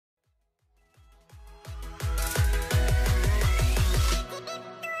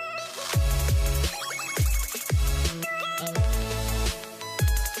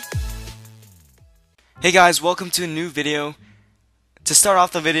Hey guys, welcome to a new video. To start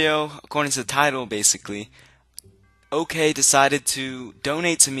off the video, according to the title basically, OK decided to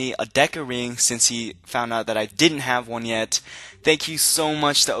donate to me a DECA ring since he found out that I didn't have one yet. Thank you so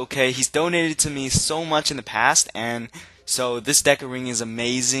much to OK. He's donated to me so much in the past, and so this DECA ring is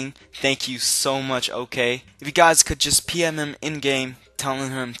amazing. Thank you so much, OK. If you guys could just PM him in-game telling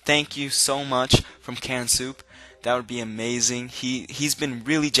him thank you so much from Can Soup, that would be amazing. He's been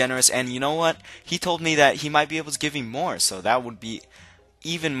really generous, and you know what? He told me that he might be able to give me more, so that would be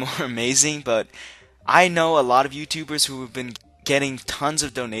even more amazing. But I know a lot of YouTubers who have been getting tons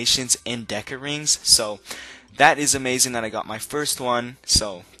of donations in DECA rings, so that is amazing that I got my first one.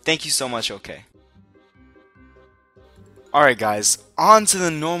 So thank you so much, OK. Alright guys, on to the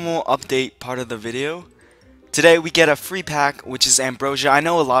normal update part of the video. Today we get a free pack, which is Ambrosia. I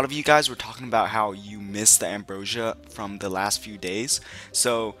know a lot of you guys were talking about how you missed the Ambrosia from the last few days,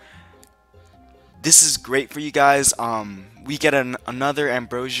 so this is great for you guys. We get another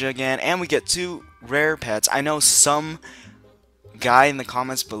Ambrosia again, and we get 2 rare pets. I know some guy in the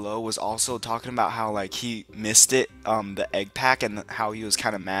comments below was also talking about how like he missed it, the egg pack, and how he was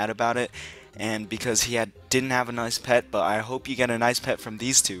kind of mad about it, and because he didn't have a nice pet. But I hope you get a nice pet from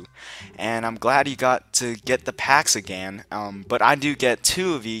these 2, and I'm glad you got to get the packs again. But I do get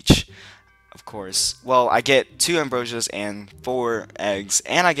 2 of each, of course. Well, I get 2 Ambrosias and 4 eggs,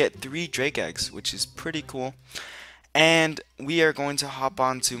 and I get 3 Drake eggs, which is pretty cool. And we are going to hop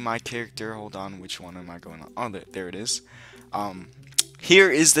on to my character. Hold on, which one am I going on? Oh, there it is.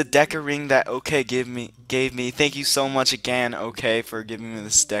 Here is the DECA ring that OK gave me. Thank you so much again, OK, for giving me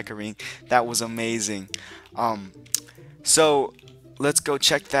this DECA ring. That was amazing. So let's go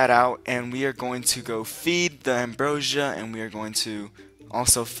check that out, and we are going to go feed the Ambrosia, and we are going to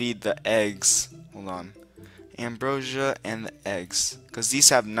also feed the eggs. Hold on, Ambrosia and the eggs, because these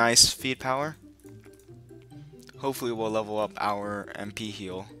have nice feed power. Hopefully we'll level up our MP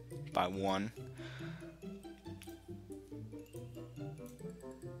heal by 1.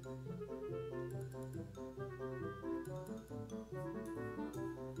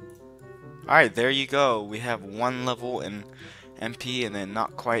 Alright, there you go. We have 1 level in MP, and then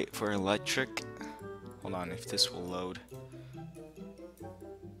not quite for electric. Hold on, if this will load.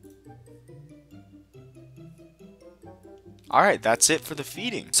 Alright, that's it for the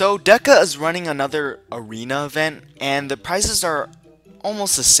feeding. So DECA is running another arena event, and the prizes are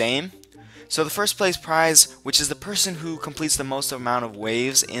almost the same. So the first place prize, which is the person who completes the most amount of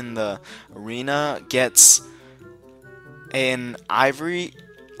waves in the arena, gets an ivory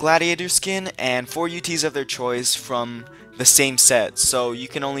gladiator skin and 4 UTs of their choice from the same set. So you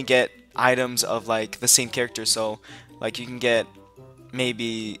can only get items of like the same character, so like you can get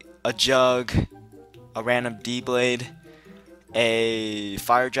maybe a jug, a random D-blade, a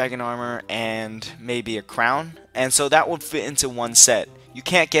fire dragon armor, and maybe a crown, and so that would fit into one set. You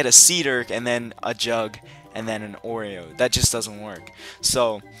can't get a cedar and then a jug and then an Oreo. That just doesn't work.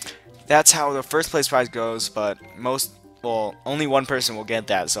 So that's how the first place prize goes, but only one person will get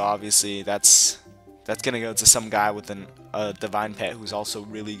that, so obviously that's gonna go to some guy with a divine pet who's also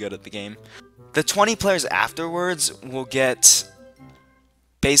really good at the game. The 20 players afterwards will get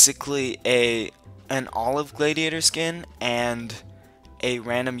basically an olive gladiator skin and a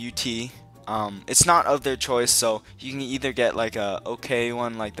random UT. It's not of their choice, so you can either get like a okay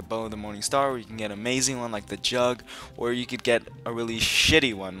one like the bow of the morning star, or you can get an amazing one like the jug, or you could get a really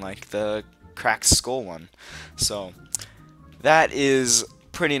shitty one like the cracked skull one. So that is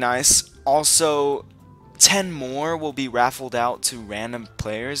pretty nice. Also, 10 more will be raffled out to random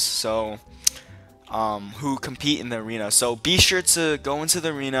players, so who compete in the arena. So be sure to go into the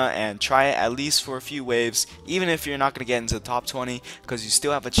arena and try it at least for a few waves, even if you're not going to get into the top 20, because you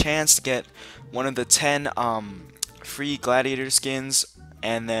still have a chance to get one of the 10 free gladiator skins,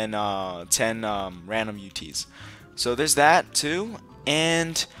 and then 10 random UTs. So there's that too.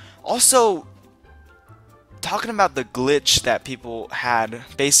 And also, talking about the glitch that people had,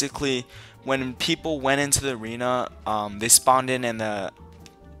 basically when people went into the arena, they spawned in and the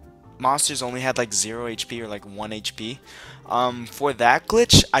monsters only had like 0 HP or like 1 HP. For that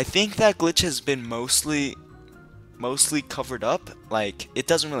glitch, I think that glitch has been mostly covered up. Like, it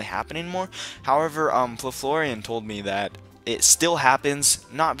doesn't really happen anymore. However, Florian told me that it still happens,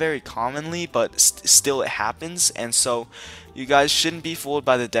 not very commonly, but still it happens, and so you guys shouldn't be fooled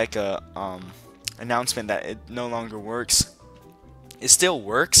by the DECA announcement that it no longer works. It still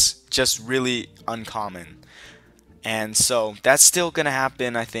works, just really uncommon. And so that's still gonna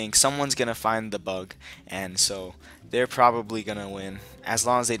happen. I think someone's gonna find the bug, and so they're probably gonna win, as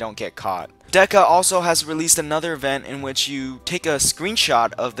long as they don't get caught. DECA also has released another event in which you take a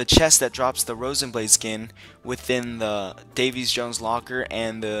screenshot of the chest that drops the Rosenblade skin within the Davies Jones locker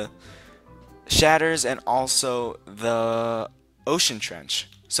and the shatters and also the ocean trench.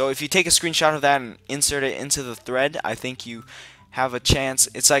 So if you take a screenshot of that and insert it into the thread, I think you have a chance.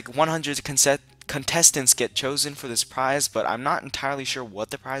 It's like 100 contestants get chosen for this prize, but I'm not entirely sure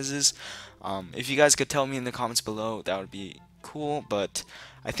what the prize is. If you guys could tell me in the comments below, that would be cool, but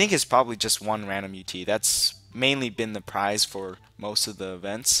I think it's probably just one random UT. That's mainly been the prize for most of the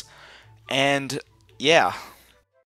events. And yeah,